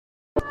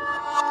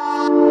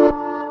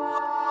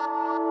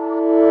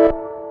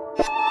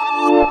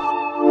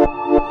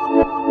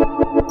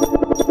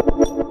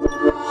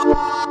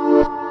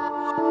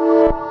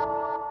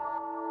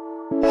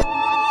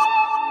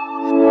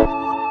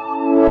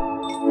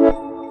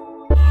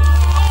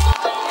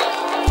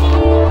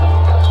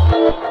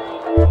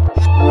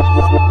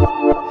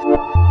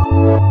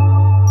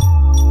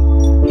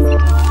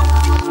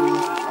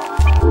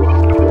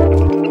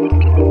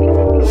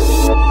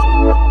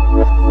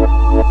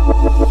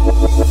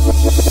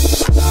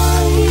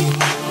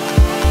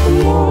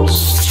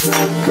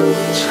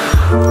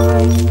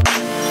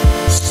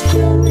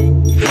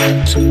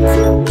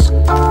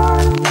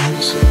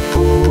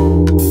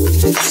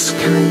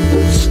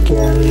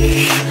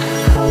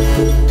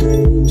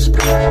days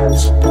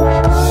pass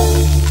by,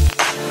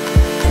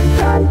 and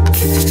I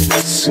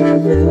can't see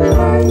the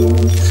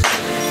light.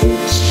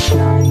 It's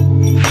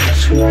shining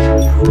too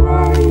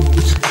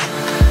bright,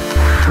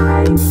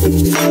 hiding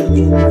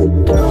in the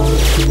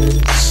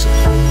darkness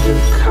under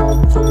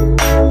cover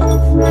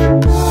of the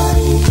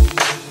night.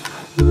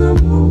 The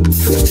moon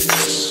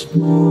drips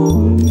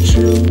moon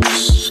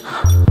juice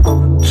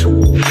onto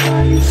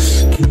my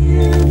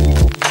skin,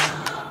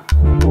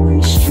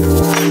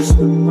 moisturize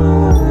the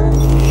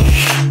mind.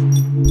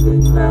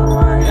 But now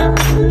I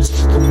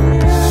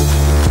understand.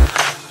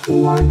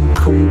 One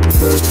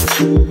creeper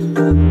to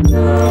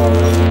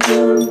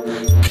another,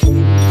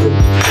 keep the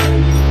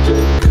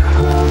undercover.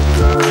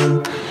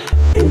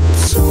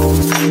 It's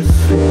only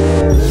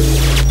fair.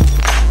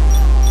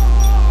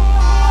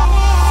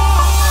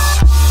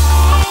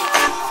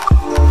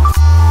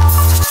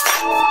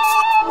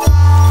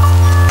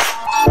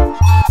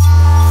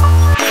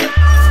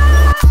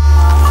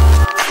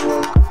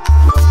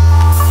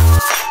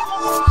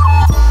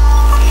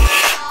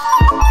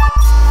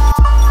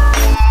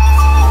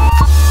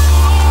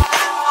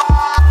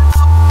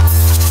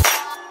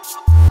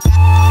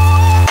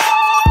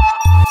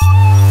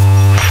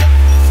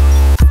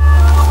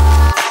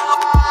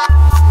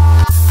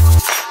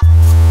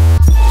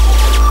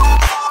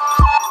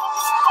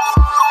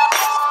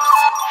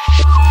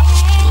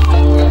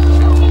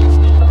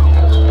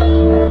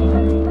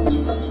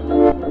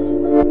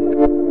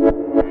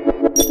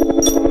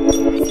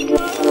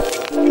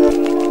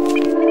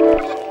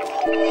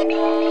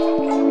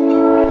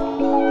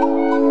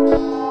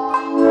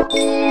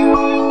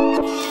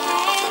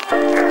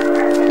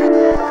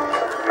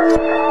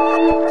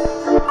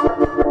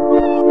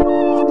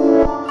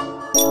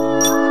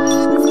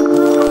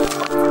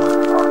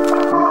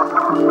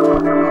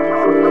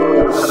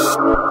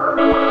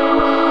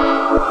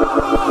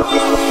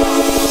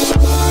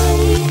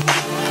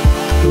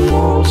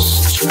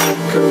 Lost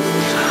track of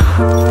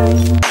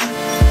time,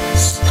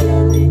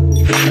 staring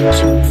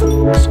into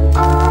those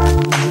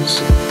eyes.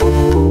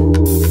 Oh,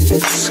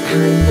 it's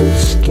kind of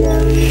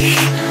scary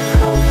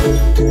how the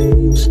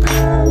days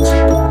pass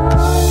by,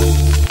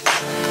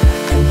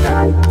 and I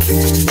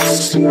can't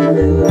see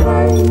the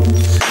light.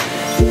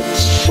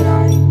 It's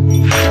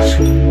shining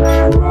too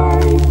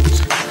bright,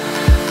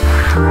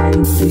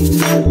 hiding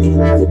in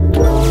the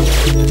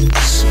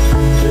darkness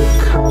under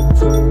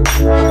cover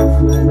of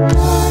the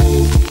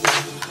night.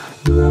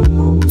 The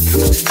moon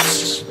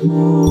drips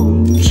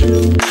moon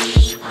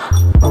juice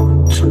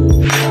onto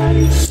my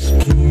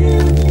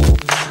skin,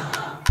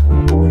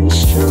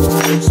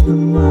 moisturize the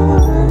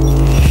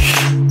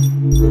mind.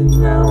 But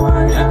now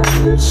I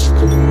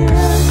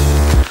understand.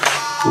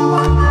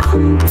 One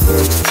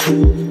creeper to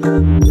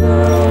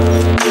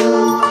another,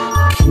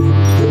 keep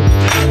the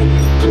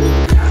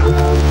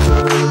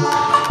undercover.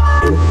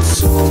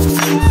 It's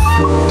only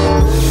fair.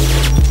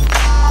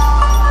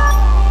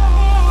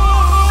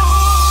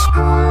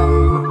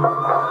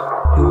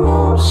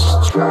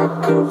 Lost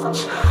track of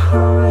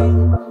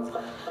time,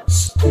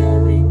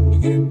 staring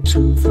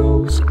into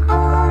those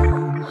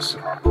eyes.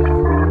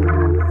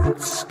 Oh,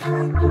 it's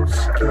kind of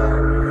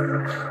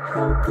scary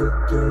how the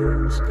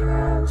days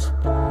pass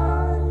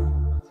by,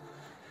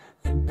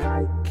 and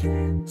I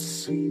can't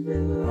see the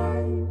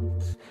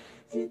light.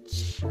 It's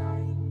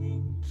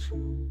shining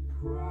too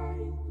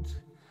bright.